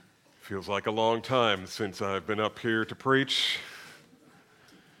Feels like a long time since I've been up here to preach.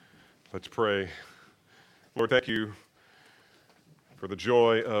 Let's pray. Lord, thank you for the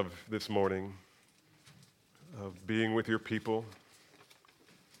joy of this morning, of being with your people.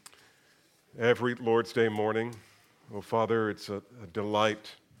 Every Lord's Day morning, oh Father, it's a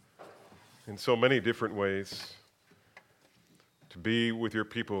delight in so many different ways to be with your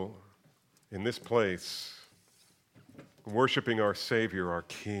people in this place, worshiping our Savior, our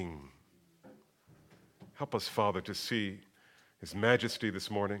King. Help us, Father, to see his majesty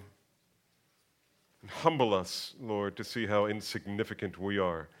this morning. And humble us, Lord, to see how insignificant we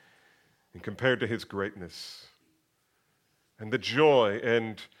are and compared to his greatness. And the joy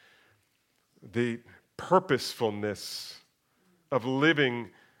and the purposefulness of living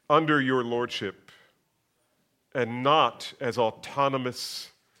under your lordship and not as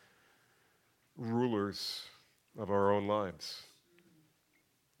autonomous rulers of our own lives.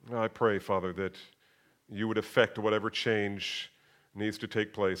 I pray, Father, that you would effect whatever change needs to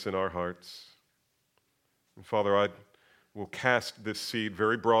take place in our hearts. And Father, I will cast this seed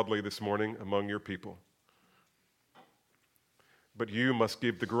very broadly this morning among your people. But you must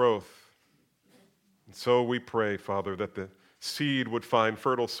give the growth. And so we pray, Father, that the seed would find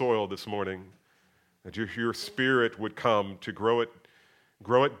fertile soil this morning, that your Spirit would come to grow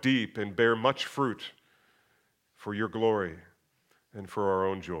it deep and bear much fruit for your glory and for our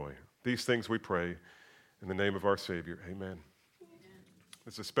own joy. These things we pray in the name of our Savior. Amen.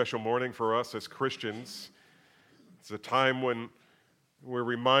 It's a special morning for us as Christians. It's a time when we're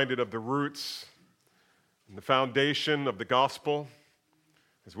reminded of the roots and the foundation of the gospel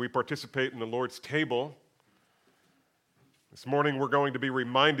as we participate in the Lord's table. This morning we're going to be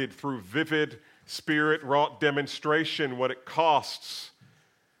reminded through vivid, Spirit-wrought demonstration what it costs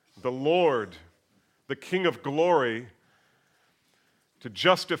the Lord, the King of glory, to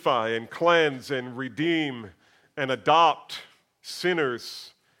justify and cleanse and redeem and adopt sinners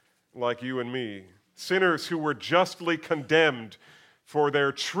like you and me, sinners who were justly condemned for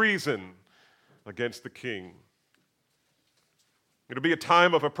their treason against the King. It'll be a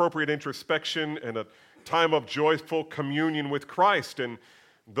time of appropriate introspection and a time of joyful communion with Christ and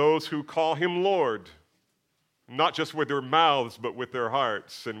those who call him Lord, not just with their mouths, but with their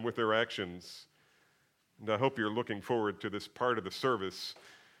hearts and with their actions. And I hope you're looking forward to this part of the service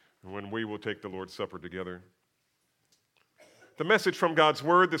when we will take the Lord's Supper together. The message from God's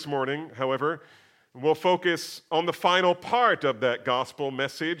Word this morning, however, will focus on the final part of that gospel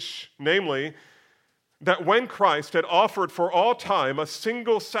message, namely, that when Christ had offered for all time a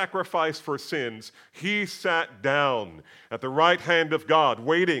single sacrifice for sins, he sat down at the right hand of God,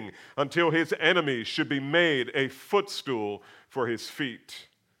 waiting until his enemies should be made a footstool for his feet.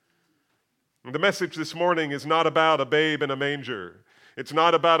 The message this morning is not about a babe in a manger. It's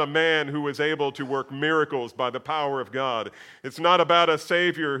not about a man who was able to work miracles by the power of God. It's not about a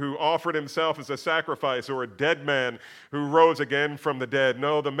Savior who offered himself as a sacrifice or a dead man who rose again from the dead.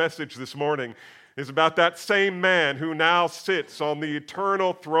 No, the message this morning is about that same man who now sits on the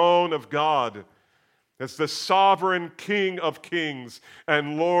eternal throne of God as the sovereign King of kings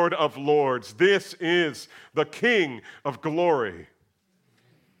and Lord of lords. This is the King of glory.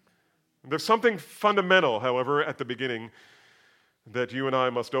 There's something fundamental, however, at the beginning that you and I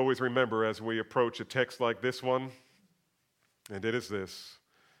must always remember as we approach a text like this one, and it is this: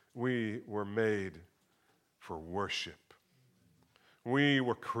 we were made for worship. We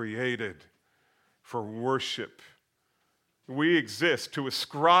were created for worship. We exist to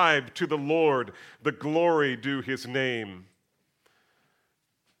ascribe to the Lord the glory due his name.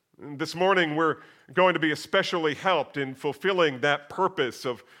 This morning we're going to be especially helped in fulfilling that purpose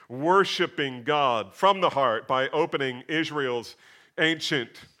of worshiping God from the heart by opening Israel's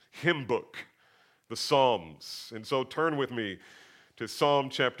ancient hymn book, the Psalms. And so turn with me to Psalm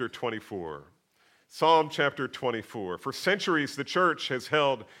chapter 24. Psalm chapter 24. For centuries, the church has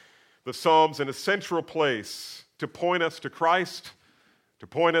held the Psalms in a central place to point us to Christ, to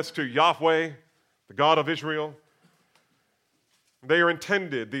point us to Yahweh, the God of Israel. They are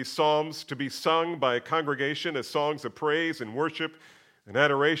intended, these psalms, to be sung by a congregation as songs of praise and worship and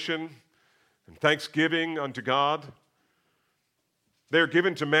adoration and thanksgiving unto God. They are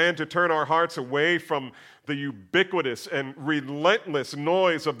given to man to turn our hearts away from the ubiquitous and relentless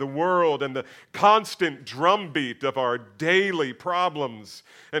noise of the world and the constant drumbeat of our daily problems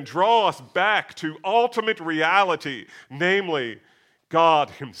and draw us back to ultimate reality, namely God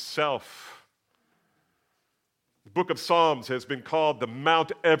himself. The book of Psalms has been called the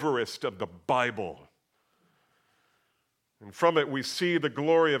Mount Everest of the Bible. And from it we see the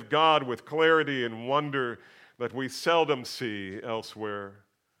glory of God with clarity and wonder that we seldom see elsewhere.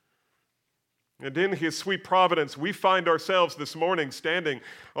 And in his sweet providence, we find ourselves this morning standing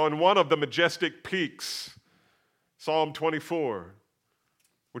on one of the majestic peaks, Psalm 24,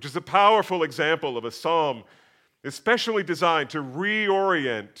 which is a powerful example of a psalm especially designed to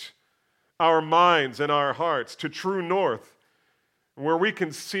reorient our minds and our hearts to true north, where we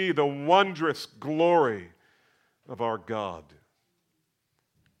can see the wondrous glory of our God.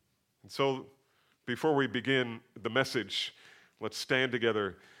 And so, before we begin the message, let's stand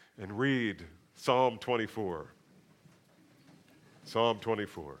together and read Psalm 24. Psalm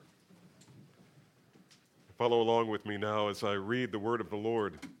 24. Follow along with me now as I read the word of the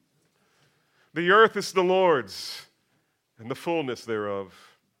Lord. The earth is the Lord's, and the fullness thereof,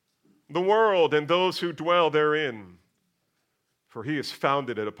 the world and those who dwell therein. For he has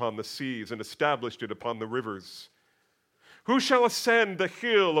founded it upon the seas and established it upon the rivers. Who shall ascend the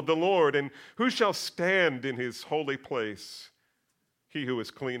hill of the Lord, and who shall stand in his holy place? He who has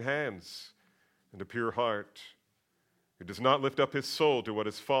clean hands and a pure heart, who does not lift up his soul to what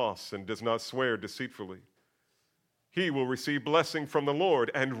is false and does not swear deceitfully. He will receive blessing from the Lord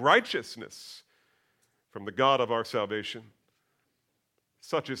and righteousness from the God of our salvation.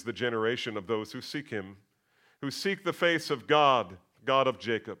 Such is the generation of those who seek him, who seek the face of God, God of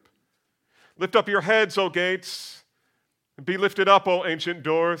Jacob. Lift up your heads, O gates, and be lifted up, O ancient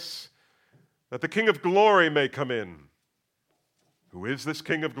doors, that the King of glory may come in. Who is this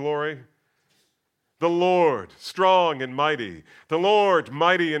King of glory? The Lord, strong and mighty, the Lord,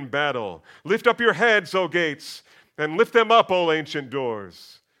 mighty in battle. Lift up your heads, O gates, and lift them up, O ancient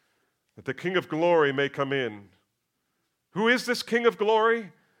doors, that the King of glory may come in. Who is this King of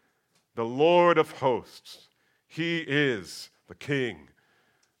glory? The Lord of hosts. He is the King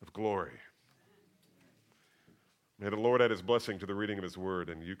of glory. May the Lord add his blessing to the reading of his word,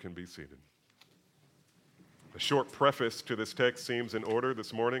 and you can be seated. A short preface to this text seems in order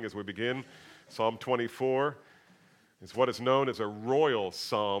this morning as we begin. Psalm 24 is what is known as a royal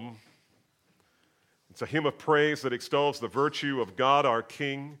psalm. It's a hymn of praise that extols the virtue of God our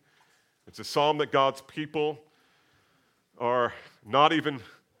King. It's a psalm that God's people are not even,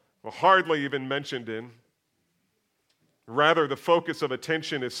 or hardly even mentioned in. Rather, the focus of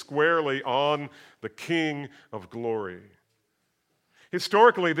attention is squarely on the King of glory.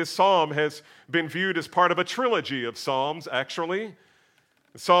 Historically, this psalm has been viewed as part of a trilogy of psalms, actually.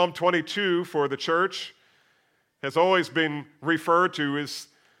 Psalm 22 for the church has always been referred to as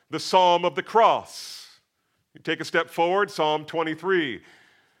the Psalm of the Cross. You take a step forward, Psalm 23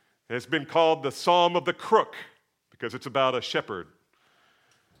 has been called the Psalm of the Crook because it's about a shepherd.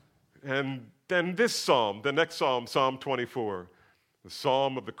 And then this psalm, the next psalm, Psalm 24, the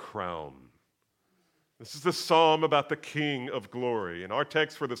Psalm of the Crown. This is the psalm about the King of glory. And our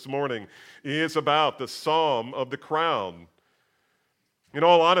text for this morning is about the Psalm of the Crown. In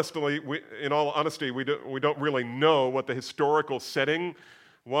all honesty, we don't really know what the historical setting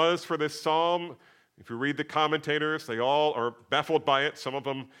was for this psalm. If you read the commentators, they all are baffled by it. Some of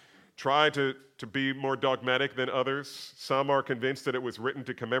them try to be more dogmatic than others. Some are convinced that it was written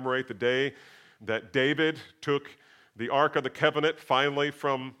to commemorate the day that David took the Ark of the Covenant finally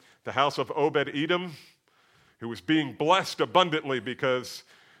from the house of Obed-Edom, who was being blessed abundantly because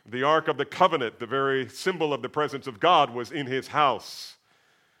the Ark of the Covenant, the very symbol of the presence of God, was in his house.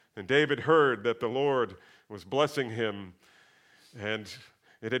 And David heard that the Lord was blessing him, and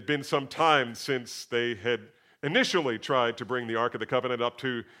it had been some time since they had initially tried to bring the Ark of the Covenant up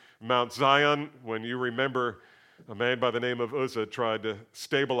to Mount Zion. When you remember, a man by the name of Uzzah tried to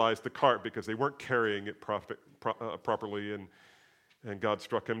stabilize the cart because they weren't carrying it properly, and God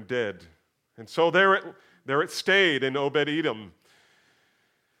struck him dead. And so there it stayed in Obed-Edom.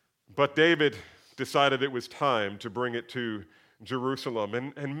 But David decided it was time to bring it to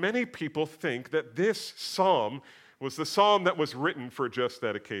Jerusalem. And many people think that this psalm was the psalm that was written for just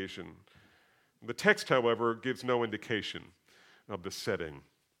that occasion. The text, however, gives no indication of the setting.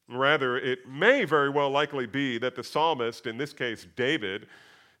 Rather, it may very well likely be that the psalmist, in this case David,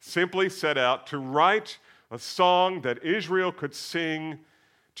 simply set out to write a song that Israel could sing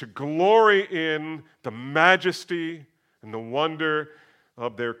to glory in the majesty and the wonder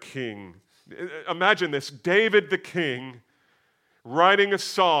of their king. Imagine this, David the king writing a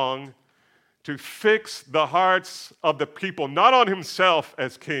song to fix the hearts of the people, not on himself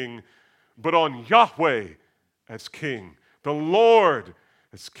as king, but on Yahweh as king, the Lord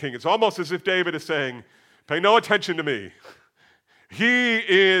as king. It's almost as if David is saying, pay no attention to me. He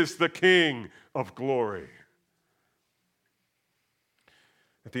is the King of glory.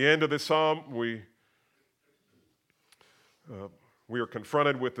 At the end of this psalm, we are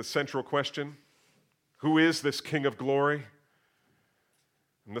confronted with the central question: who is this King of glory?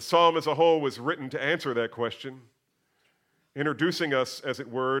 And the psalm as a whole was written to answer that question, introducing us, as it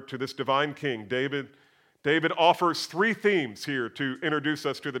were, to this divine king. David offers three themes here to introduce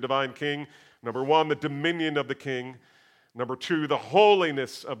us to the divine king. Number one, the dominion of the king. Number two, the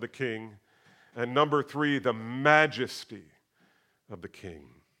holiness of the king. And number three, the majesty of the king.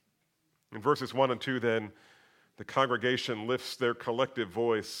 In verses 1 and 2, then, the congregation lifts their collective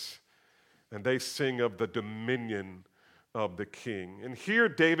voice and they sing of the dominion of the king. And here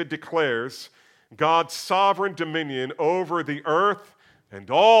David declares God's sovereign dominion over the earth and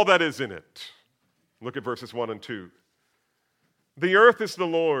all that is in it. Look at verses 1 and 2. The earth is the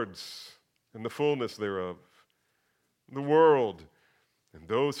Lord's and the fullness thereof, the world and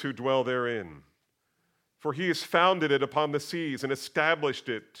those who dwell therein. For he has founded it upon the seas and established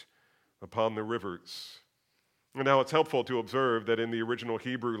it upon the rivers. And now it's helpful to observe that in the original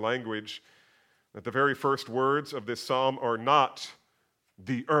Hebrew language, that the very first words of this psalm are not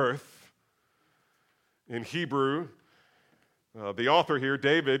the earth. In Hebrew, the author here,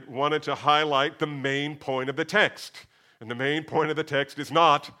 David, wanted to highlight the main point of the text. And the main point of the text is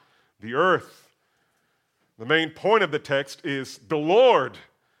not the earth. The main point of the text is the Lord.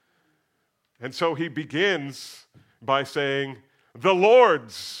 And so he begins by saying, the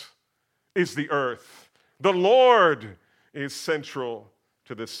Lord's is the earth. The Lord is central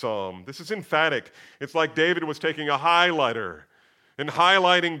to this psalm. This is emphatic. It's like David was taking a highlighter and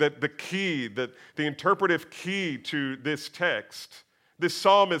highlighting the key, the interpretive key to this text. This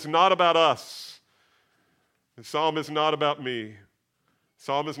psalm is not about us. This psalm is not about me. The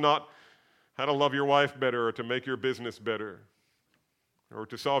psalm is not how to love your wife better or to make your business better or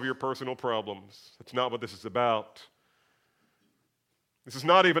to solve your personal problems. That's not what this is about. This is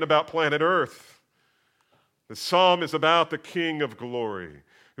not even about planet Earth. The psalm is about the King of glory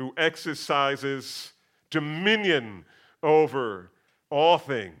who exercises dominion over all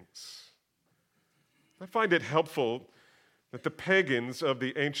things. I find it helpful that the pagans of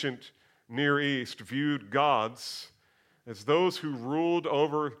the ancient Near East viewed gods as those who ruled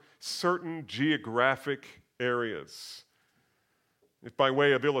over certain geographic areas. If by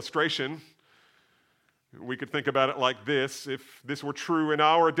way of illustration, we could think about it like this. If this were true in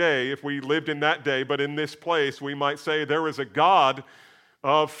our day, if we lived in that day, but in this place, we might say there is a God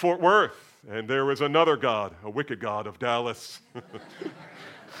of Fort Worth, and there is another God, a wicked God of Dallas.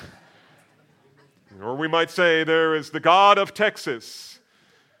 Or we might say there is the God of Texas,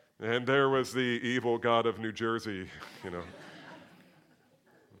 and there was the evil God of New Jersey,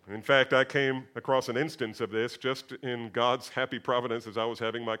 In fact, I came across an instance of this just in God's happy providence as I was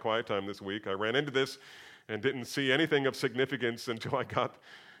having my quiet time this week. I ran into this and didn't see anything of significance until I got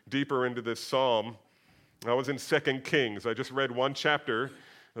deeper into this psalm. I was in 2 Kings. I just read one chapter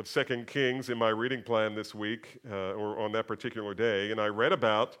of 2 Kings in my reading plan this week, or on that particular day, and I read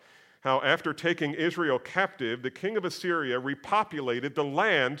about how after taking Israel captive, the king of Assyria repopulated the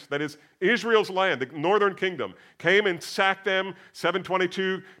land, that is Israel's land, the northern kingdom, came and sacked them,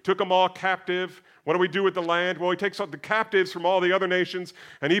 722, took them all captive. What do we do with the land? Well, he takes the captives from all the other nations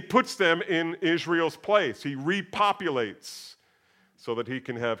and he puts them in Israel's place. He repopulates so that he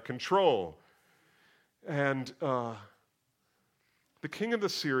can have control. And the king of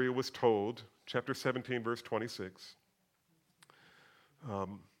Assyria was told, chapter 17, verse 26,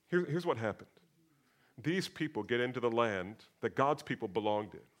 Here's what happened. These people get into the land that God's people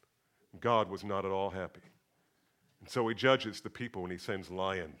belonged in. God was not at all happy. And so he judges the people and he sends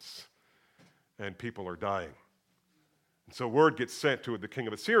lions. And people are dying. And so word gets sent to the king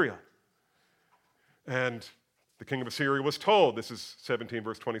of Assyria. And the king of Assyria was told, this is 17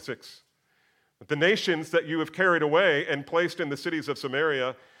 verse 26, that the nations that you have carried away and placed in the cities of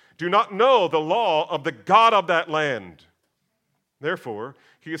Samaria do not know the law of the God of that land. Therefore,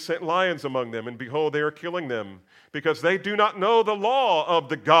 he has sent lions among them, and behold, they are killing them, because they do not know the law of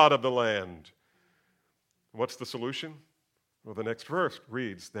the God of the land. What's the solution? Well, the next verse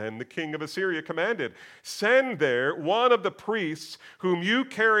reads, Then the king of Assyria commanded, Send there one of the priests whom you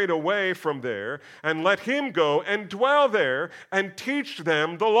carried away from there, and let him go and dwell there, and teach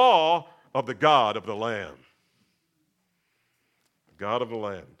them the law of the God of the land. The God of the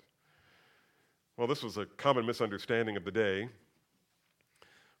land. Well, this was a common misunderstanding of the day,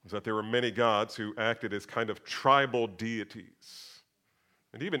 was that there were many gods who acted as kind of tribal deities.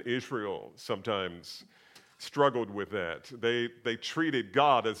 And even Israel sometimes struggled with that. They treated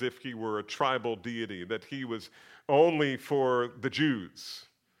God as if he were a tribal deity, that he was only for the Jews.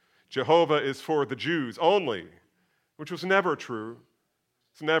 Jehovah is for the Jews only, which was never true.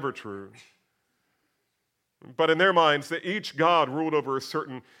 It's never true. But in their minds, that each god ruled over a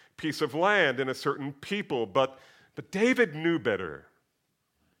certain piece of land and a certain people. But David knew better.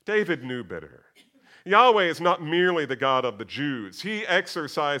 David knew better. Yahweh is not merely the God of the Jews. He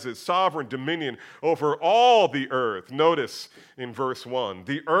exercises sovereign dominion over all the earth. Notice in verse 1,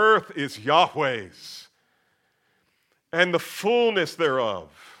 the earth is Yahweh's, and the fullness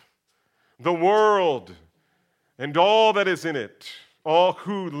thereof, the world, and all that is in it, all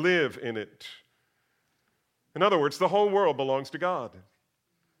who live in it. In other words, the whole world belongs to God.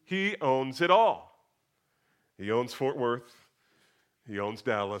 He owns it all. He owns Fort Worth. He owns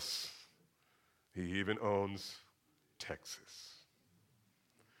Dallas. He even owns Texas.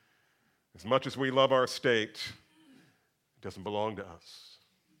 As much as we love our state, it doesn't belong to us.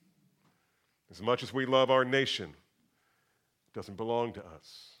 As much as we love our nation, it doesn't belong to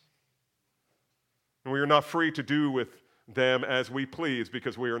us. And we are not free to do with them as we please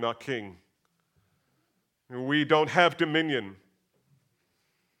because we are not king. We don't have dominion.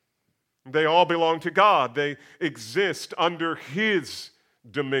 They all belong to God. They exist under His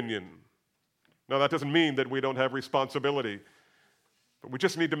dominion. Now, that doesn't mean that we don't have responsibility, but we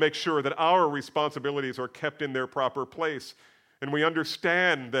just need to make sure that our responsibilities are kept in their proper place. And we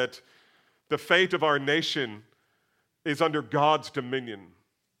understand that the fate of our nation is under God's dominion.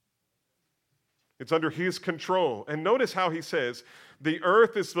 It's under His control. And notice how he says, the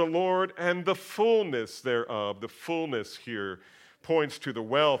earth is the Lord and the fullness thereof. The fullness here points to the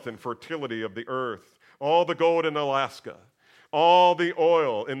wealth and fertility of the earth. All the gold in Alaska, all the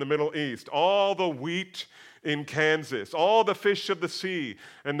oil in the Middle East, all the wheat in Kansas, all the fish of the sea,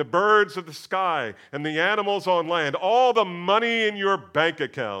 and the birds of the sky, and the animals on land, all the money in your bank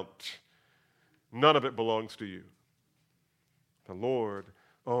account, none of it belongs to you. The Lord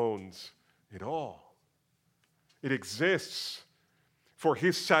owns it all. It exists for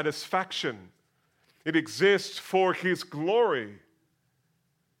His satisfaction. It exists for His glory.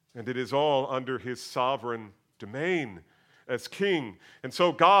 And it is all under His sovereign domain as king. And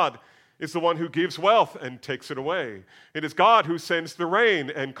so God is the one who gives wealth and takes it away. It is God who sends the rain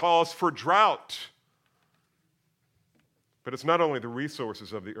and calls for drought. But it's not only the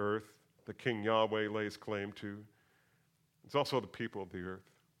resources of the earth that King Yahweh lays claim to. It's also the people of the earth.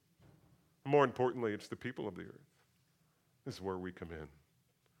 More importantly, it's the people of the earth. This is where we come in.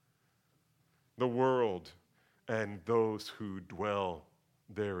 The world and those who dwell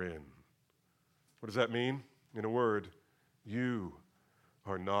therein. What does that mean? In a word, you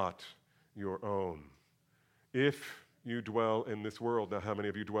are not your own. If you dwell in this world, now how many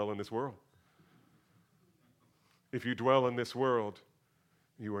of you dwell in this world? If you dwell in this world,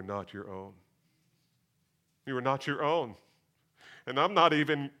 you are not your own. You are not your own. And I'm not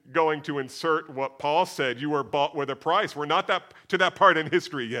even going to insert what Paul said, you were bought with a price. We're not to that part in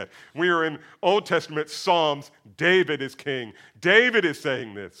history yet. We are in Old Testament Psalms. David is king. David is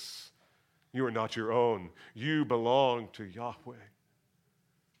saying this. You are not your own. You belong to Yahweh.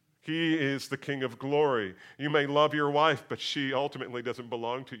 He is the King of glory. You may love your wife, but she ultimately doesn't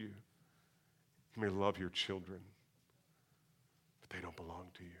belong to you. You may love your children, but they don't belong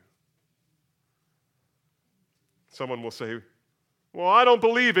to you. Someone will say, well, I don't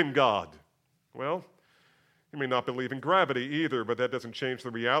believe in God. Well, you may not believe in gravity either, but that doesn't change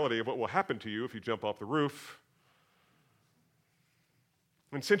the reality of what will happen to you if you jump off the roof.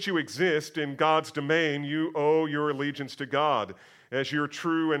 And since you exist in God's domain, you owe your allegiance to God as your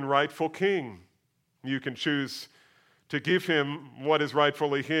true and rightful king. You can choose to give Him what is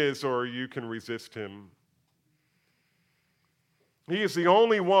rightfully His, or you can resist Him. He is the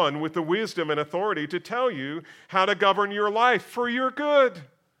only one with the wisdom and authority to tell you how to govern your life for your good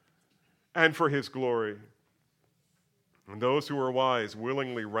and for His glory. And those who are wise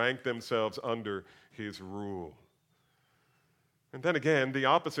willingly rank themselves under His rule. And then again, the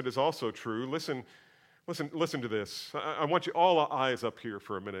opposite is also true. Listen to this. I want you, all eyes up here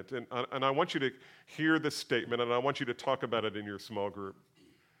for a minute, and I want you to hear this statement, and I want you to talk about it in your small group.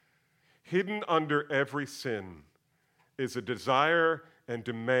 Hidden under every sin is a desire and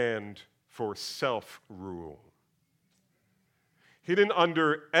demand for self-rule. Hidden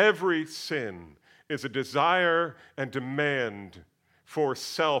under every sin is a desire and demand for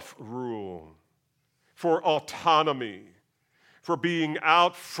self-rule, for autonomy, for being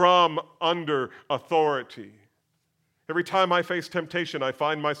out from under authority. Every time I face temptation, I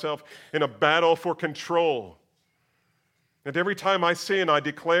find myself in a battle for control. And every time I sin, I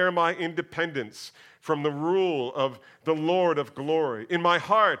declare my independence from the rule of the Lord of glory. In my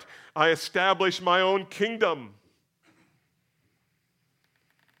heart, I establish my own kingdom.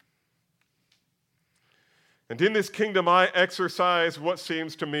 And in this kingdom, I exercise what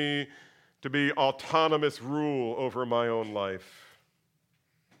seems to me to be autonomous rule over my own life.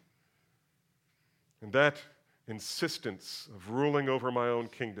 And that insistence of ruling over my own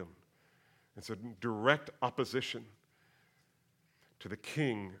kingdom. It's a direct opposition to the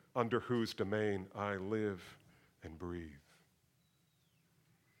king under whose domain I live and breathe.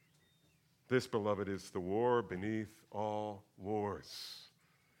 This, beloved, is the war beneath all wars.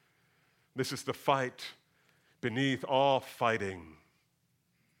 This is the fight beneath all fighting.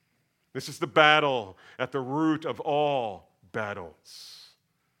 This is the battle at the root of all battles.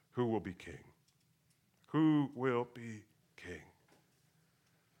 Who will be king? Who will be king?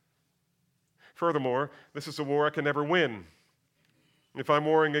 Furthermore, this is a war I can never win. If I'm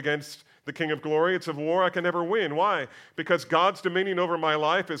warring against the King of Glory, it's a war I can never win. Why? Because God's dominion over my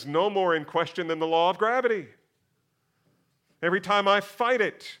life is no more in question than the law of gravity. Every time I fight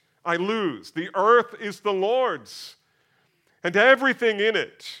it, I lose. The earth is the Lord's, and everything in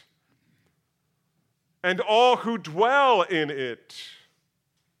it, and all who dwell in it.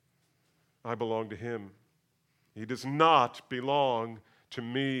 I belong to him. He does not belong to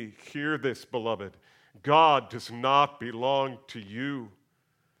me. Hear this, beloved. God does not belong to you.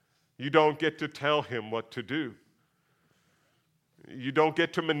 You don't get to tell him what to do. You don't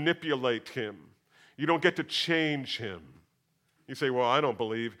get to manipulate him. You don't get to change him. You say, well, I don't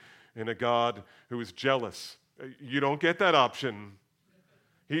believe in a God who is jealous. You don't get that option.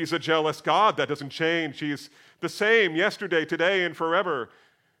 He's a jealous God that doesn't change. He's the same yesterday, today, and forever.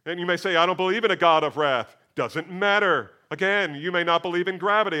 And you may say, I don't believe in a God of wrath. Doesn't matter. Again, you may not believe in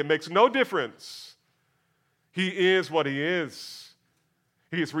gravity. It makes no difference. He is what he is.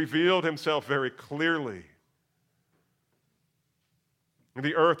 He has revealed himself very clearly.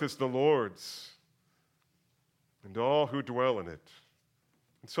 The earth is the Lord's, and all who dwell in it.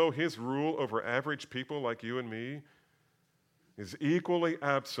 And so his rule over average people like you and me is equally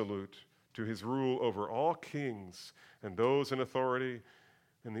absolute to his rule over all kings and those in authority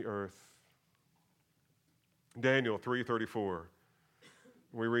in the earth. Daniel 3:34,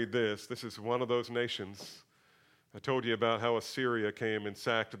 we read this. This is one of those nations. I told you about how Assyria came and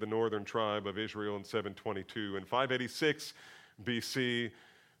sacked the northern tribe of Israel in 722. In 586 BC,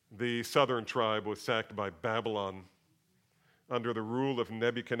 the southern tribe was sacked by Babylon under the rule of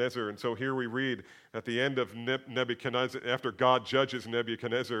Nebuchadnezzar. And so here we read at the end of Nebuchadnezzar, after God judges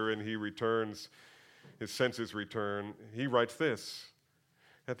Nebuchadnezzar and he returns, his senses return, he writes this: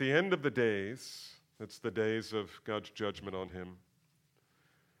 at the end of the days, that's the days of God's judgment on him,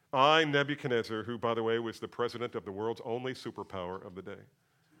 I, Nebuchadnezzar, who, by the way, was the president of the world's only superpower of the day,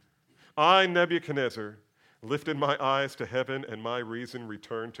 I, Nebuchadnezzar, lifted my eyes to heaven, and my reason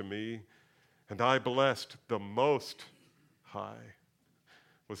returned to me, and I blessed the Most High.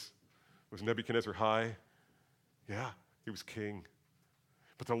 Was Nebuchadnezzar high? Yeah, he was king.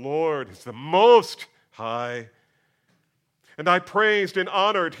 But the Lord is the Most High. And I praised and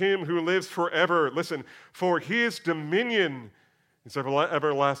honored him who lives forever. Listen, for his dominion is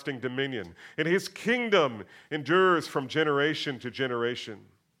everlasting dominion, and his kingdom endures from generation to generation.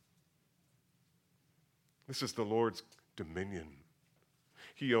 This is the Lord's dominion.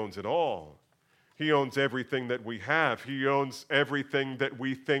 He owns it all. He owns everything that we have. He owns everything that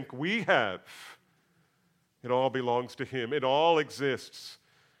we think we have. It all belongs to him. It all exists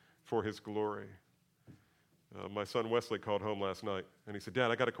for his glory. My son Wesley called home last night, and he said, Dad,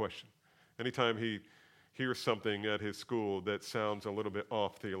 I got a question. Anytime he hears something at his school that sounds a little bit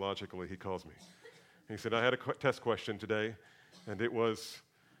off theologically, he calls me. And he said, I had a test question today, and it was,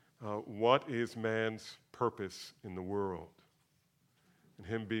 what is man's purpose in the world? And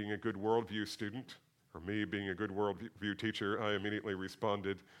him being a good worldview student, or me being a good worldview teacher, I immediately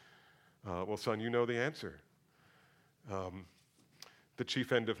responded, well, son, you know the answer. The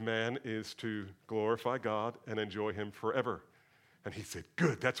chief end of man is to glorify God and enjoy him forever. And he said,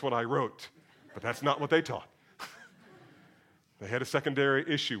 good, that's what I wrote. But that's not what they taught. They had a secondary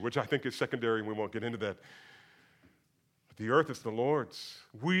issue, which I think is secondary, and we won't get into that. But the earth is the Lord's.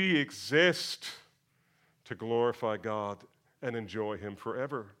 We exist to glorify God and enjoy him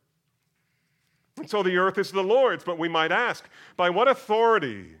forever. And so the earth is the Lord's, but we might ask, by what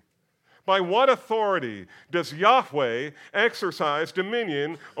authority does Yahweh exercise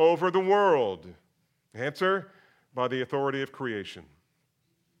dominion over the world? Answer, by the authority of creation.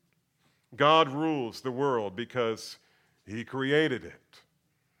 God rules the world because he created it.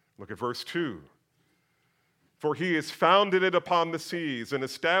 Look at verse 2. For he has founded it upon the seas and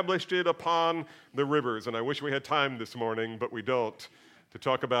established it upon the rivers. And I wish we had time this morning, but we don't, to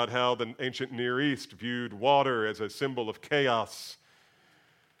talk about how the ancient Near East viewed water as a symbol of chaos.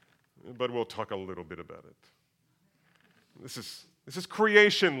 But we'll talk a little bit about it. This is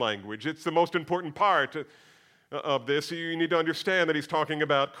creation language. It's the most important part. of this, you need to understand that he's talking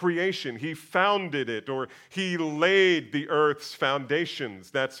about creation. He founded it, or he laid the earth's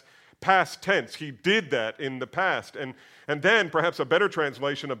foundations. That's past tense. He did that in the past. And then perhaps a better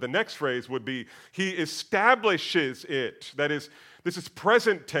translation of the next phrase would be, he establishes it. That is, this is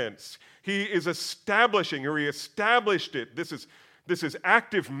present tense. He is establishing, or he established it. This is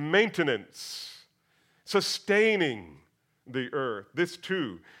active maintenance, sustaining the earth. This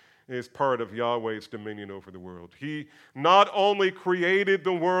too is part of Yahweh's dominion over the world. He not only created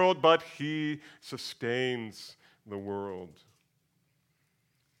the world, but he sustains the world.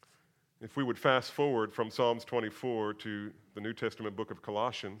 If we would fast forward from Psalms 24 to the New Testament book of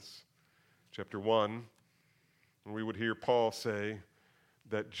Colossians, chapter 1, we would hear Paul say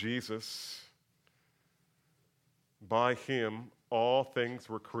that Jesus, by him, all things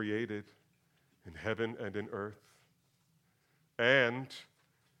were created in heaven and in earth, and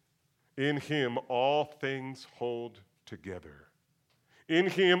in him all things hold together. In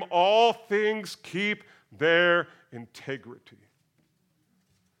him all things keep their integrity.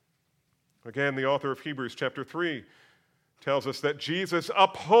 Again, the author of Hebrews chapter 3 tells us that Jesus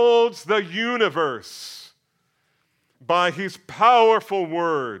upholds the universe by his powerful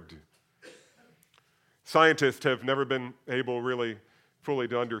word. Scientists have never been able really fully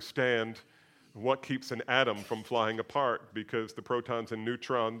to understand what keeps an atom from flying apart, because the protons and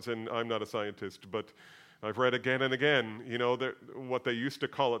neutrons, and I'm not a scientist, but I've read again and again, what they used to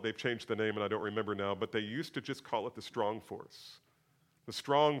call it, they've changed the name and I don't remember now, but they used to just call it the strong force. The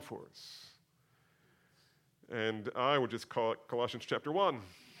strong force. And I would just call it Colossians chapter 1.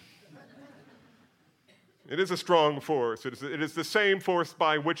 It is a strong force. It is the same force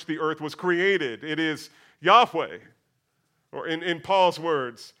by which the earth was created. It is Yahweh, or in Paul's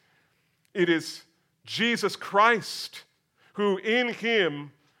words, it is Jesus Christ, who in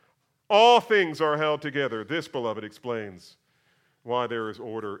him all things are held together. This, beloved, explains why there is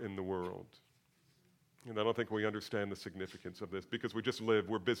order in the world. And I don't think we understand the significance of this, because we just live,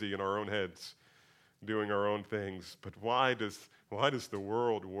 we're busy in our own heads, doing our own things. But why does the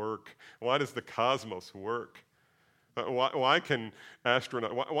world work? Why does the cosmos work? Why can guys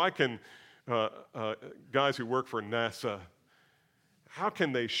who work for NASA, how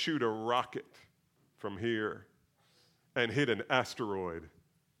can they shoot a rocket from here and hit an asteroid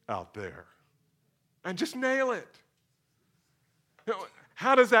out there and just nail it?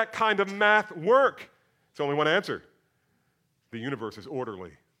 How does that kind of math work? It's only one answer. The universe is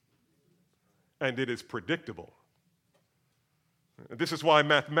orderly, and it is predictable. This is why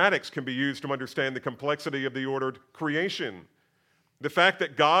mathematics can be used to understand the complexity of the ordered creation. The fact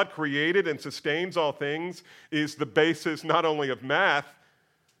that God created and sustains all things is the basis not only of math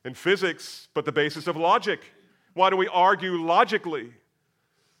and physics, but the basis of logic. Why do we argue logically?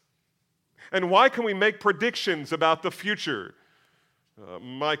 And why can we make predictions about the future?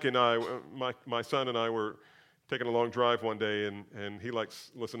 Mike and I, my son and I were taking a long drive one day, and he likes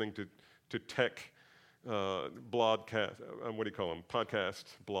listening to tech blobcast, what do you call them? Podcast,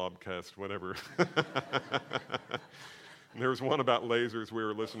 blobcast, whatever. And there was one about lasers we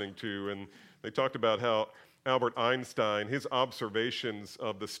were listening to, and they talked about how Albert Einstein, his observations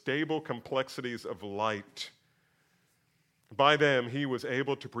of the stable complexities of light, by them he was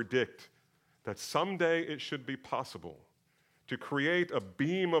able to predict that someday it should be possible to create a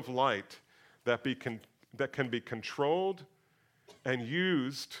beam of light that can be controlled and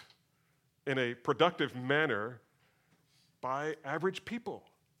used in a productive manner by average people.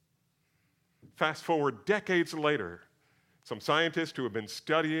 Fast forward decades later, some scientists who have been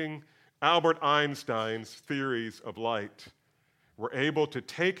studying Albert Einstein's theories of light were able to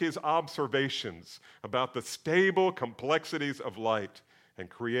take his observations about the stable complexities of light and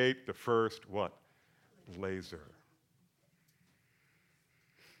create the first what? Laser.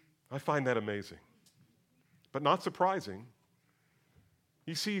 I find that amazing, but not surprising.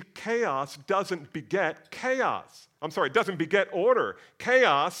 You see, chaos doesn't beget chaos. Doesn't beget order.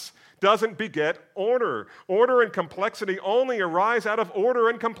 Chaos doesn't beget order. Order and complexity only arise out of order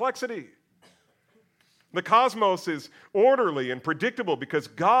and complexity. The cosmos is orderly and predictable because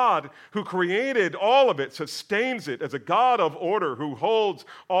God, who created all of it, sustains it as a God of order who holds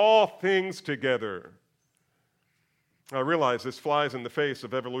all things together. I realize this flies in the face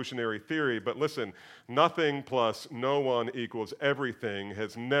of evolutionary theory, but listen, nothing plus no one equals everything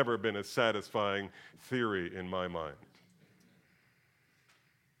has never been a satisfying theory in my mind.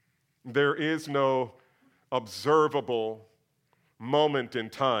 There is no observable moment in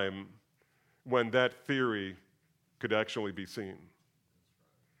time when that theory could actually be seen.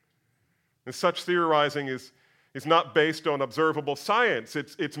 And such theorizing is not based on observable science.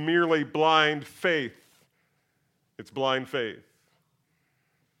 It's merely blind faith. It's blind faith.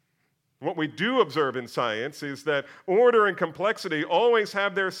 What we do observe in science is that order and complexity always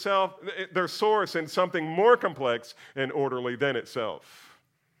have their source in something more complex and orderly than itself.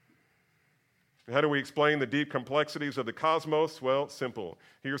 How do we explain the deep complexities of the cosmos? Well, simple.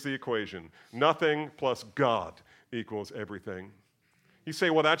 Here's the equation. Nothing plus God equals everything. You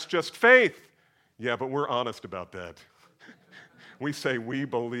say, well, that's just faith. Yeah, but we're honest about that. We say we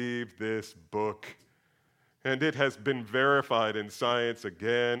believe this book. And it has been verified in science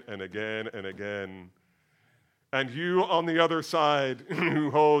again and again and again. And you on the other side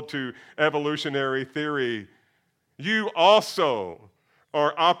who hold to evolutionary theory, you also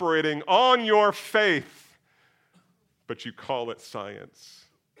are operating on your faith, but you call it science.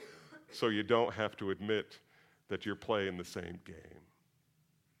 So you don't have to admit that you're playing the same game.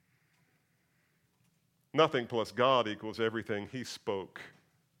 Nothing plus God equals everything. He spoke.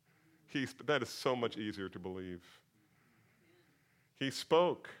 That is so much easier to believe. He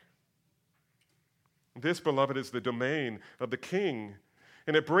spoke. This, beloved, is the domain of the king.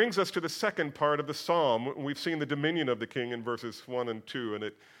 And it brings us to the second part of the psalm. We've seen the dominion of the king in verses 1 and 2, and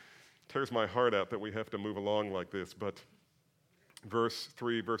it tears my heart out that we have to move along like this. But verses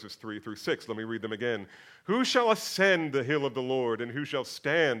 3 through 6, let me read them again. Who shall ascend the hill of the Lord, and who shall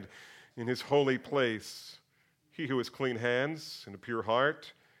stand in his holy place? He who has clean hands and a pure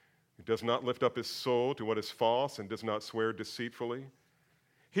heart, who does not lift up his soul to what is false and does not swear deceitfully.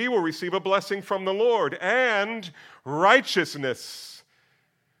 He will receive a blessing from the Lord and righteousness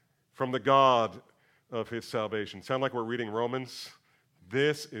from the God of his salvation. Sound like we're reading Romans?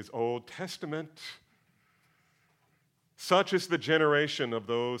 This is Old Testament. Such is the generation of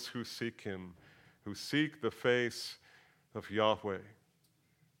those who seek him, who seek the face of Yahweh,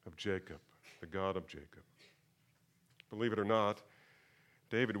 of Jacob, the God of Jacob. Believe it or not,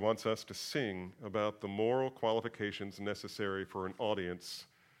 David wants us to sing about the moral qualifications necessary for an audience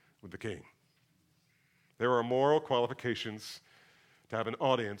with the king. There are moral qualifications to have an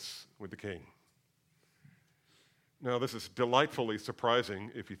audience with the king. Now, this is delightfully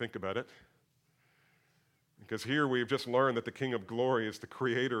surprising if you think about it, because here we've just learned that the King of Glory is the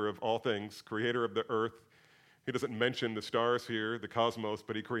creator of all things, creator of the earth. He doesn't mention the stars here, the cosmos,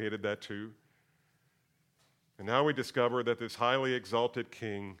 but he created that too. And now we discover that this highly exalted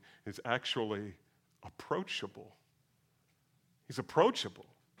king is actually approachable. He's approachable.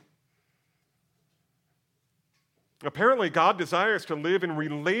 Apparently, God desires to live in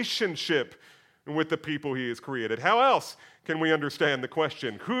relationship with the people he has created. How else can we understand the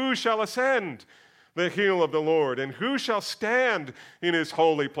question, who shall ascend the hill of the Lord, and who shall stand in his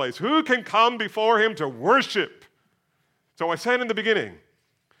holy place? Who can come before him to worship? So I said in the beginning,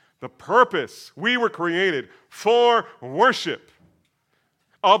 the purpose, we were created for worship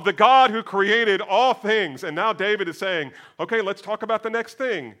of the God who created all things. And now David is saying, okay, let's talk about the next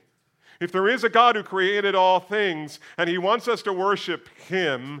thing. If there is a God who created all things and he wants us to worship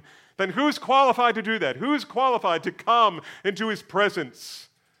him, then who's qualified to do that? Who's qualified to come into his presence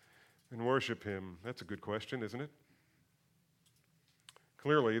and worship him? That's a good question, isn't it?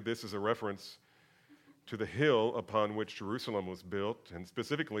 Clearly, this is a reference to the hill upon which Jerusalem was built, and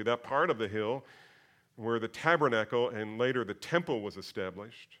specifically that part of the hill where the tabernacle and later the temple was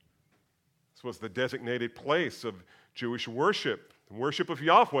established. This was the designated place of Jewish worship, the worship of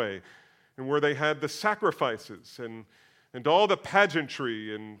Yahweh, and where they had the sacrifices and all the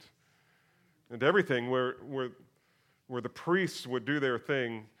pageantry and everything where the priests would do their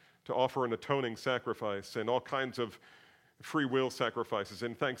thing to offer an atoning sacrifice and all kinds of free will sacrifices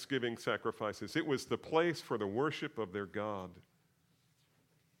and thanksgiving sacrifices. It was the place for the worship of their God.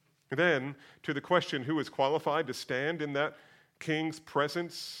 Then, to the question, who is qualified to stand in that king's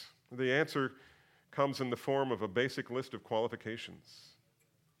presence? The answer comes in the form of a basic list of qualifications.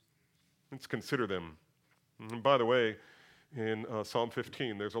 Let's consider them. And by the way, in Psalm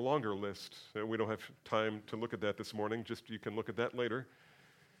 15, there's a longer list. We don't have time to look at that this morning. Just you can look at that later.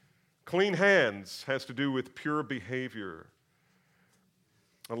 Clean hands has to do with pure behavior,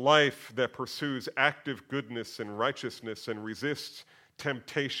 a life that pursues active goodness and righteousness and resists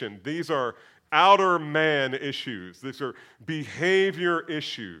temptation. These are outer man issues. These are behavior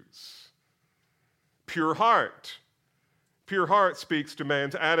issues. Pure heart. Pure heart speaks to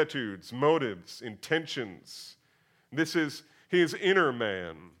man's attitudes, motives, intentions. This is his inner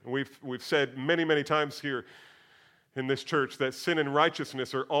man. We've said many, many times here in this church that sin and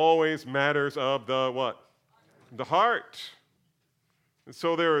righteousness are always matters of the what? The heart. And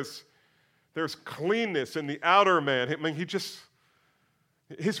so there's cleanness in the outer man. I mean,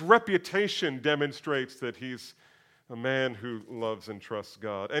 his reputation demonstrates that he's a man who loves and trusts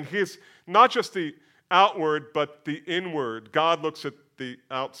God. And not just the outward, but the inward. God looks at the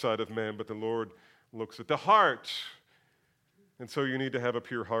outside of man, but the Lord looks at the heart. And so you need to have a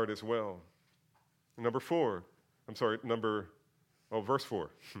pure heart as well. Verse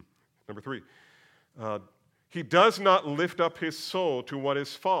 4. Number 3. He does not lift up his soul to what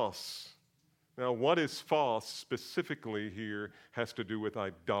is false. Now, what is false specifically here has to do with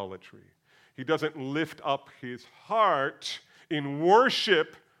idolatry. He doesn't lift up his heart in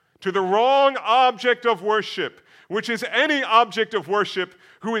worship to the wrong object of worship, which is any object of worship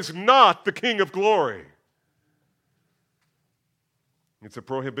who is not the King of glory. It's a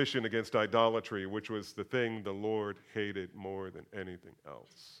prohibition against idolatry, which was the thing the Lord hated more than anything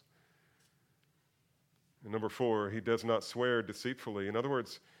else. And number 4, he does not swear deceitfully. In other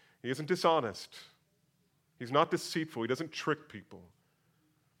words, he isn't dishonest. He's not deceitful. He doesn't trick people.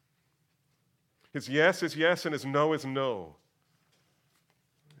 His yes is yes and his no is no.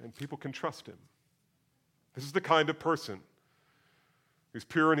 And people can trust him. This is the kind of person who's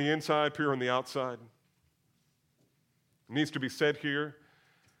pure on the inside, pure on the outside. It needs to be said here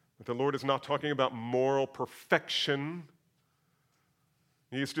that the Lord is not talking about moral perfection.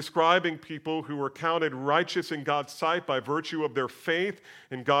 He is describing people who are counted righteous in God's sight by virtue of their faith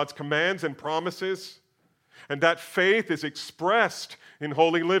in God's commands and promises. And that faith is expressed in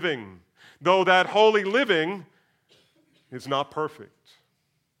holy living, though that holy living is not perfect.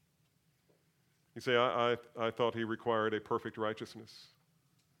 You say, I thought he required a perfect righteousness.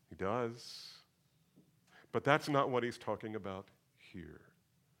 He does. But that's not what he's talking about here.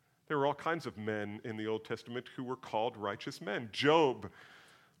 There were all kinds of men in the Old Testament who were called righteous men. Job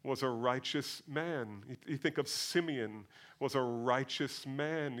was a righteous man. You think of Simeon was a righteous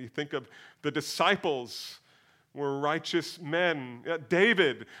man. You think of the disciples were righteous men.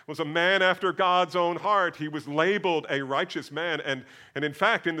 David was a man after God's own heart. He was labeled a righteous man. And in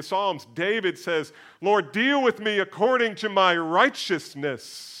fact, in the Psalms, David says, Lord, deal with me according to my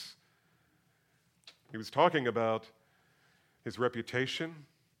righteousness. He was talking about his reputation,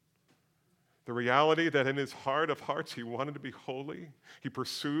 the reality that in his heart of hearts he wanted to be holy. He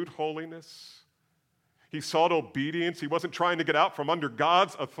pursued holiness. He sought obedience. He wasn't trying to get out from under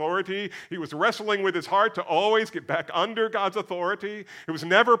God's authority. He was wrestling with his heart to always get back under God's authority. It was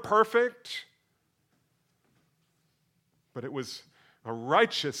never perfect, but it was a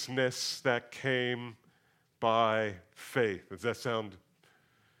righteousness that came by faith. Does that sound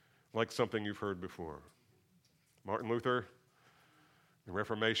like something you've heard before? Martin Luther, the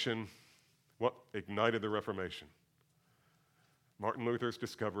Reformation. What ignited the Reformation? Martin Luther's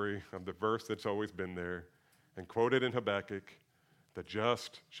discovery of the verse that's always been there and quoted in Habakkuk, the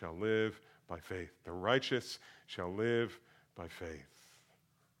just shall live by faith. The righteous shall live by faith.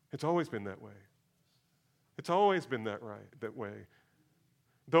 It's always been that way. It's always been that way.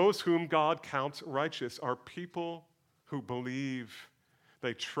 Those whom God counts righteous are people who believe,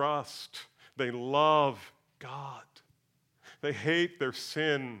 they trust, they love God. They hate their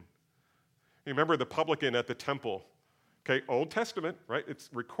sin. You remember the publican at the temple. Okay, Old Testament, right? It's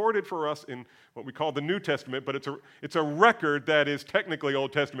recorded for us in what we call the New Testament, but it's a record that is technically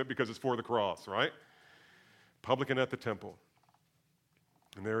Old Testament because it's for the cross, right? Publican at the temple.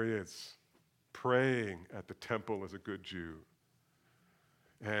 And there he is, praying at the temple as a good Jew.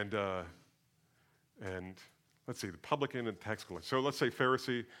 And let's see, the publican and tax collector. So let's say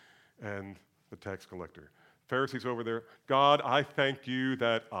Pharisee and the tax collector. Pharisee's over there. God, I thank you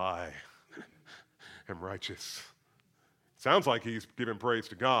that I am righteous. Sounds like he's giving praise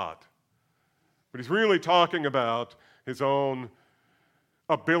to God. But he's really talking about his own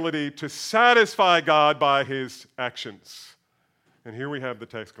ability to satisfy God by his actions. And here we have the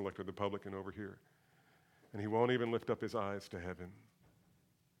tax collector, the publican over here. And he won't even lift up his eyes to heaven.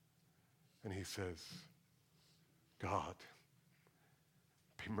 And he says, God,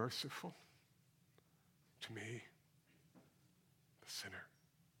 be merciful to me, the sinner.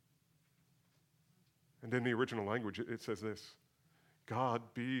 And in the original language, it says this, God,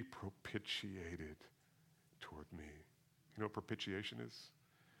 be propitiated toward me. You know what propitiation is?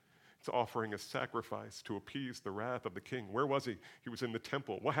 It's offering a sacrifice to appease the wrath of the king. Where was he? He was in the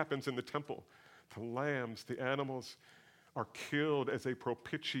temple. What happens in the temple? The lambs, the animals are killed as a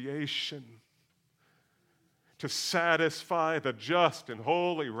propitiation to satisfy the just and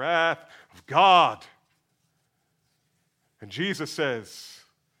holy wrath of God. And Jesus says,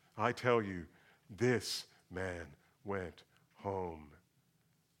 I tell you, this man went home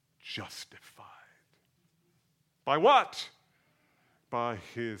justified. By what? By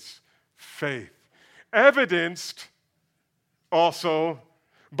his faith. Evidenced also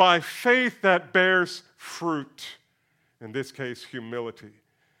by faith that bears fruit. In this case, humility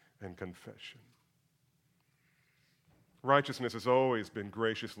and confession. Righteousness has always been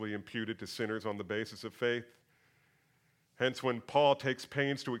graciously imputed to sinners on the basis of faith. Hence, when Paul takes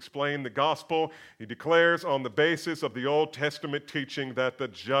pains to explain the gospel, he declares on the basis of the Old Testament teaching that the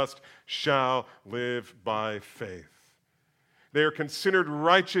just shall live by faith. They are considered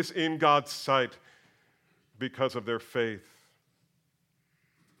righteous in God's sight because of their faith.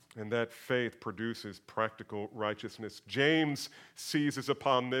 And that faith produces practical righteousness. James seizes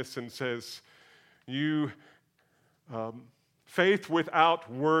upon this and says, faith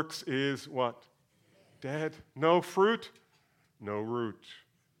without works is what? Dead. No fruit, no root.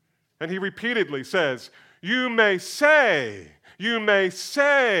 And he repeatedly says, you may say,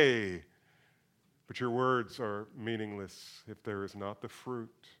 but your words are meaningless if there is not the fruit.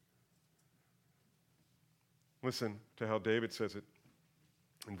 Listen to how David says it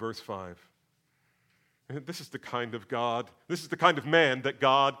in verse 5. This is the kind of God, this is the kind of man that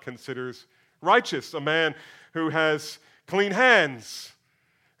God considers righteous, a man who has clean hands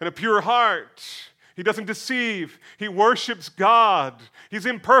and a pure heart. He doesn't deceive. He worships God. He's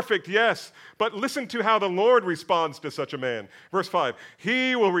imperfect, yes, but listen to how the Lord responds to such a man. Verse 5,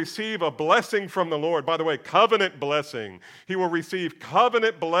 he will receive a blessing from the Lord. By the way, covenant blessing. He will receive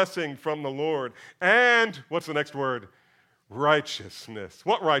covenant blessing from the Lord. And, what's the next word? Righteousness.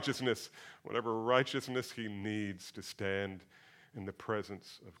 What righteousness? Whatever righteousness he needs to stand in the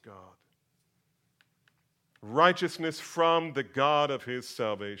presence of God. Righteousness from the God of his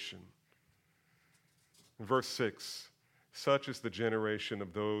salvation. Verse 6, such is the generation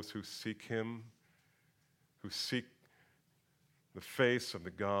of those who seek him, who seek the face of the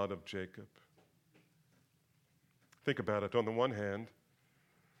God of Jacob. Think about it. On the one hand,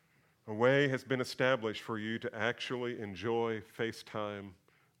 a way has been established for you to actually enjoy face time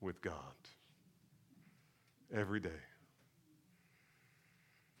with God every day.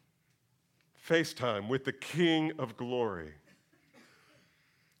 Face time with the King of glory.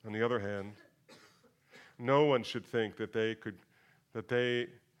 On the other hand, no one should think that they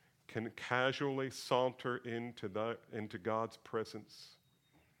can casually saunter into God's presence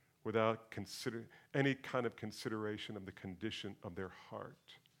without any kind of consideration of the condition of their heart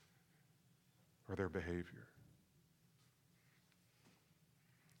or their behavior.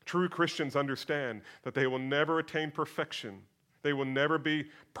 True Christians understand that they will never attain perfection. They will never be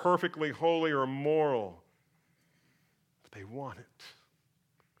perfectly holy or moral. But they want it.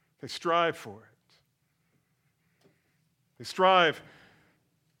 They strive for it. They strive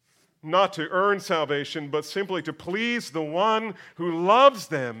not to earn salvation, but simply to please the one who loves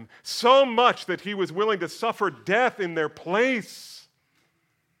them so much that he was willing to suffer death in their place.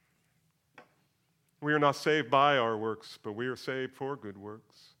 We are not saved by our works, but we are saved for good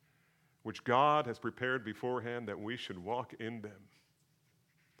works, which God has prepared beforehand that we should walk in them.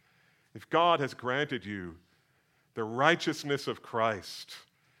 If God has granted you the righteousness of Christ,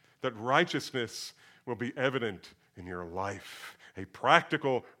 that righteousness will be evident in your life, a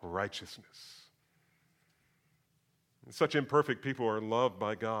practical righteousness. And such imperfect people are loved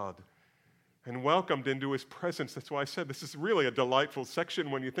by God and welcomed into his presence. That's why I said this is really a delightful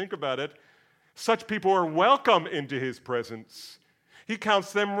section when you think about it. Such people are welcome into his presence. He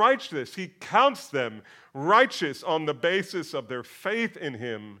counts them righteous. He counts them righteous on the basis of their faith in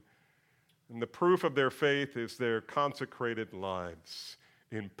him. And the proof of their faith is their consecrated lives,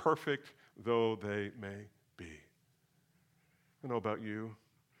 imperfect though they may be. I don't know about you.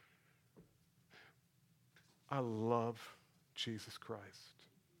 I love Jesus Christ.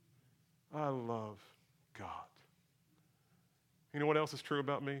 I love God. You know what else is true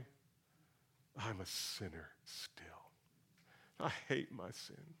about me? I'm a sinner still. I hate my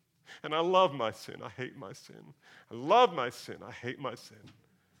sin. And I love my sin. I hate my sin. I love my sin. I hate my sin.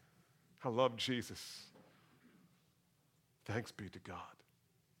 I love Jesus. Thanks be to God.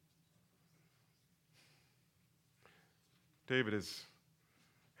 David has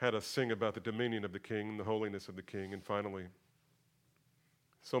had us sing about the dominion of the king and the holiness of the king. And finally,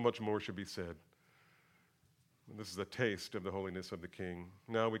 so much more should be said. And this is a taste of the holiness of the king.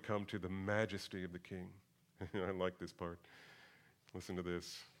 Now we come to the majesty of the king. I like this part. Listen to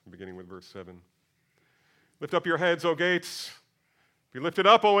this, beginning with verse 7. Lift up your heads, O gates. Be lifted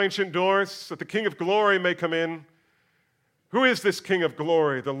up, O ancient doors, that the King of glory may come in. Who is this King of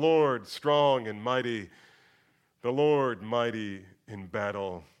glory? The Lord, strong and mighty. The Lord, mighty in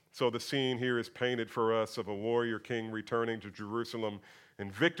battle. So the scene here is painted for us of a warrior king returning to Jerusalem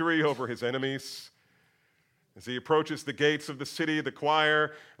in victory over his enemies. As he approaches the gates of the city, the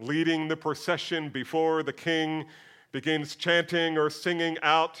choir leading the procession before the king begins chanting or singing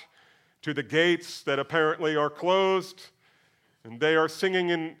out to the gates that apparently are closed. And they are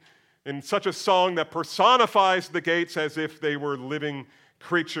singing in such a song that personifies the gates as if they were living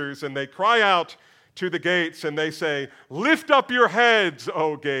creatures. And they cry out to the gates and they say, "Lift up your heads,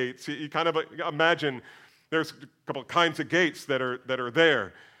 O gates." You kind of imagine there's a couple of kinds of gates that are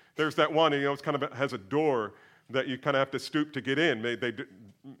there. There's that one, it's kind of has a door that you kind of have to stoop to get in. They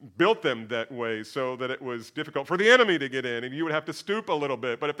built them that way so that it was difficult for the enemy to get in, and you would have to stoop a little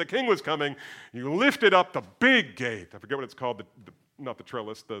bit. But if the king was coming, you lifted up the big gate. I forget what it's called, not the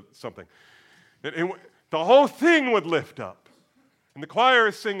trellis, the something. And the whole thing would lift up. And the choir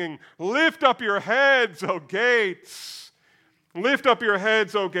is singing, "Lift up your heads, O gates. Lift up your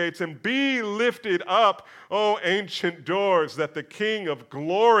heads, O gates, and be lifted up, O ancient doors, that the King of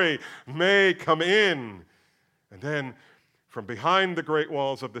glory may come in." And then from behind the great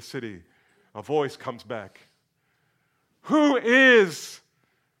walls of the city, a voice comes back. "Who is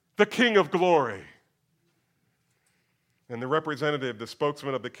the King of glory?" And the representative, the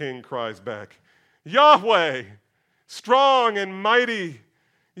spokesman of the king, cries back, "Yahweh, strong and mighty.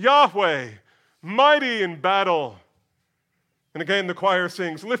 Yahweh, mighty in battle." And again the choir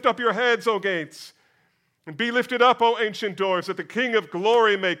sings, "Lift up your heads, O gates, and be lifted up, O ancient doors, that the King of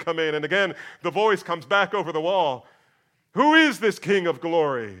glory may come in." And again the voice comes back over the wall. "Who is this King of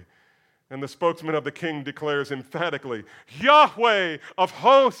glory?" And the spokesman of the king declares emphatically, "Yahweh of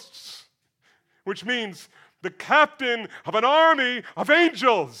hosts," which means the captain of an army of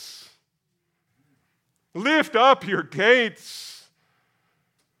angels. Lift up your gates.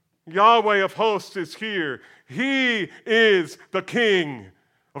 Yahweh of hosts is here. He is the King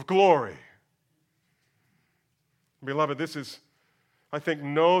of glory. Beloved, this is, I think,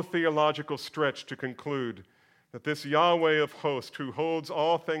 no theological stretch to conclude that this Yahweh of hosts, who holds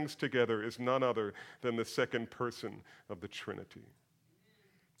all things together, is none other than the second person of the Trinity.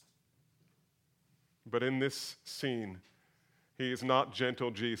 But in this scene, he is not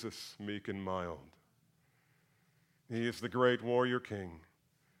gentle Jesus, meek and mild. He is the great warrior king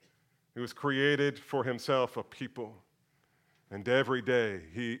who has created for himself a people, and every day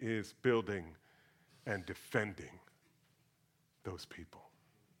he is building and defending those people.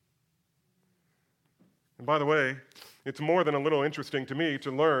 And by the way, it's more than a little interesting to me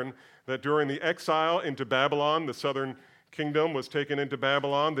to learn that during the exile into Babylon, the southern kingdom was taken into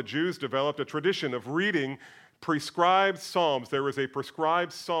Babylon, the Jews developed a tradition of reading prescribed psalms. There was a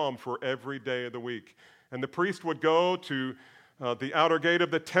prescribed psalm for every day of the week. And the priest would go to the outer gate of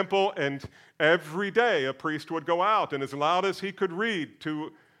the temple, and every day a priest would go out, and as loud as he could read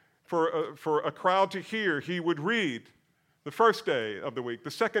for a crowd to hear, he would read the first day of the week, the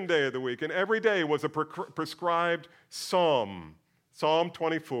second day of the week, and every day was a prescribed psalm. Psalm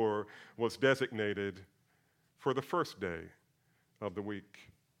 24 was designated for the first day of the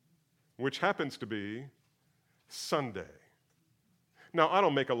week, which happens to be Sunday. Now, I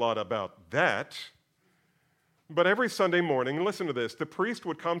don't make a lot about that, but every Sunday morning, listen to this, the priest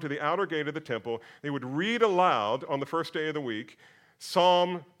would come to the outer gate of the temple. They would read aloud on the first day of the week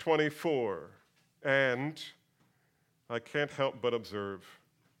Psalm 24. And I can't help but observe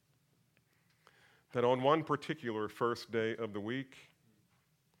that on one particular first day of the week,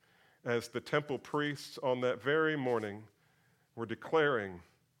 as the temple priests on that very morning were declaring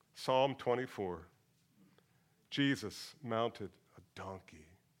Psalm 24, Jesus mounted a donkey.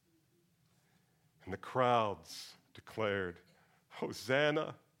 And the crowds declared,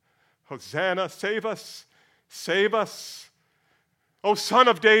 "Hosanna, Hosanna, save us, save us. O Son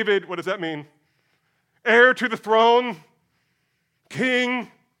of David," what does that mean? Heir to the throne,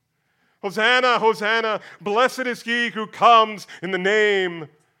 King. Hosanna, Hosanna, blessed is he who comes in the name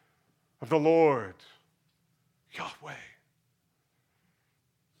of the Lord, Yahweh.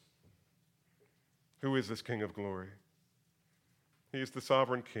 Who is this King of glory? He is the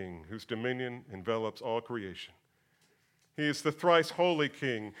sovereign King whose dominion envelops all creation. He is the thrice holy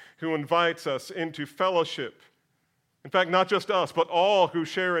King who invites us into fellowship. In fact, not just us, but all who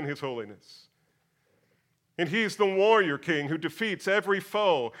share in his holiness. And he's the warrior king who defeats every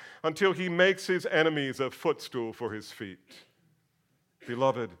foe until he makes his enemies a footstool for his feet.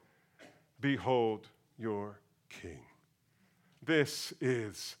 Beloved, behold your king. This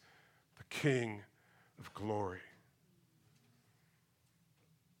is the King of glory.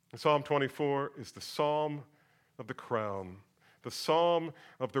 Psalm 24 is the psalm of the crown, the psalm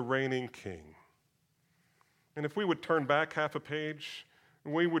of the reigning king. And if we would turn back half a page,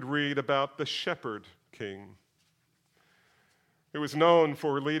 we would read about the shepherd king, who was known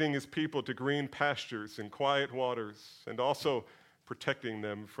for leading his people to green pastures and quiet waters, and also protecting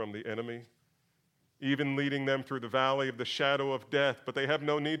them from the enemy, even leading them through the valley of the shadow of death. But they have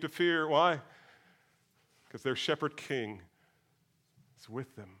no need to fear. Why? Because their shepherd king is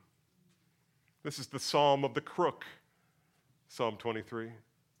with them. This is the psalm of the crook, Psalm 23.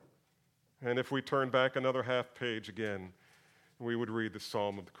 And if we turn back another half page again, we would read the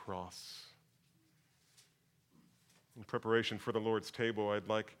psalm of the cross. In preparation for the Lord's table, I'd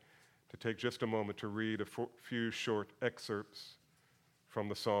like to take just a moment to read a few short excerpts from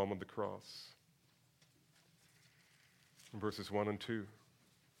the psalm of the cross. Verses 1 and 2.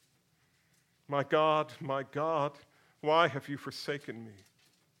 My God, why have you forsaken me?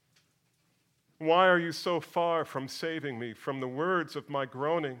 Why are you so far from saving me from the words of my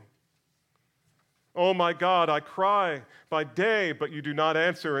groaning? Oh my God, I cry by day, but you do not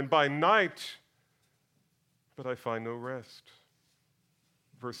answer, and by night, but I find no rest.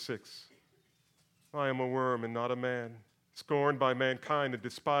 Verse 6. I am a worm and not a man, scorned by mankind and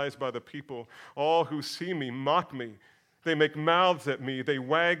despised by the people. All who see me mock me. They make mouths at me. They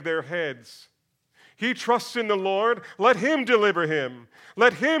wag their heads. He trusts in the Lord. Let him deliver him.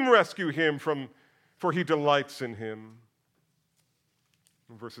 Let him rescue him for he delights in him.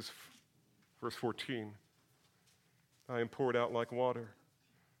 Verse 14. I am poured out like water.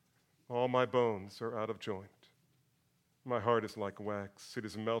 All my bones are out of joint. My heart is like wax. It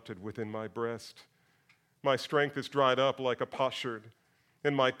is melted within my breast. My strength is dried up like a potsherd,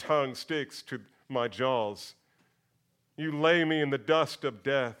 and my tongue sticks to my jaws. You lay me in the dust of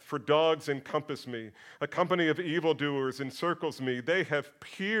death, for dogs encompass me. A company of evildoers encircles me. They have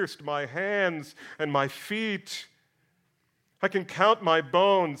pierced my hands and my feet. I can count my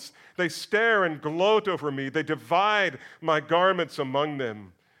bones. They stare and gloat over me. They divide my garments among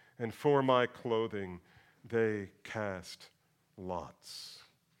them, and for my clothing they cast lots.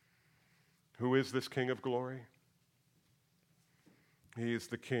 Who is this King of glory? He is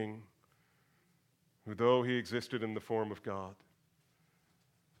the King who, though he existed in the form of God,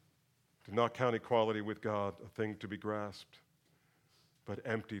 did not count equality with God a thing to be grasped, but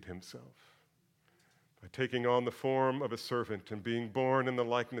emptied himself by taking on the form of a servant and being born in the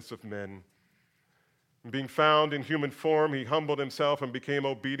likeness of men. And being found in human form, he humbled himself and became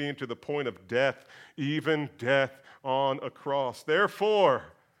obedient to the point of death, even death on a cross. Therefore,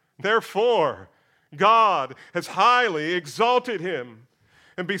 God has highly exalted him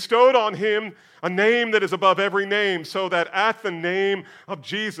and bestowed on him a name that is above every name, so that at the name of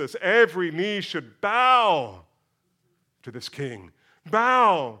Jesus, every knee should bow to this King.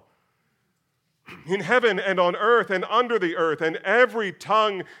 Bow in heaven and on earth and under the earth, and every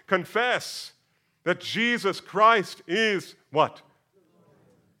tongue confess that Jesus Christ is what?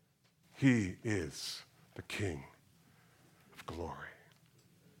 He is the King of glory.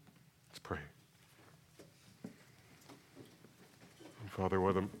 Let's pray. Father,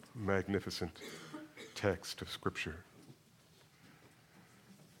 what a magnificent text of Scripture.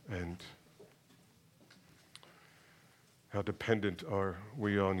 And how dependent are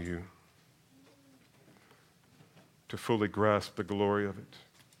we on you to fully grasp the glory of it.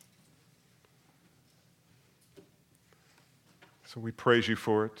 So we praise you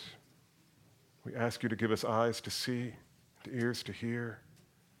for it. We ask you to give us eyes to see, and ears to hear.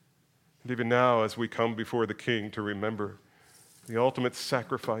 And even now, as we come before the King, to remember the ultimate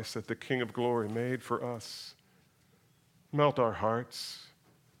sacrifice that the King of glory made for us. Melt our hearts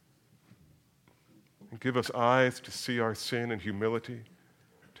and give us eyes to see our sin and humility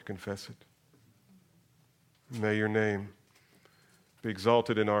to confess it. May your name be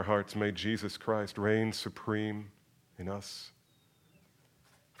exalted in our hearts. May Jesus Christ reign supreme in us.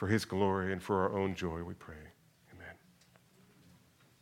 For his glory and for our own joy, we pray.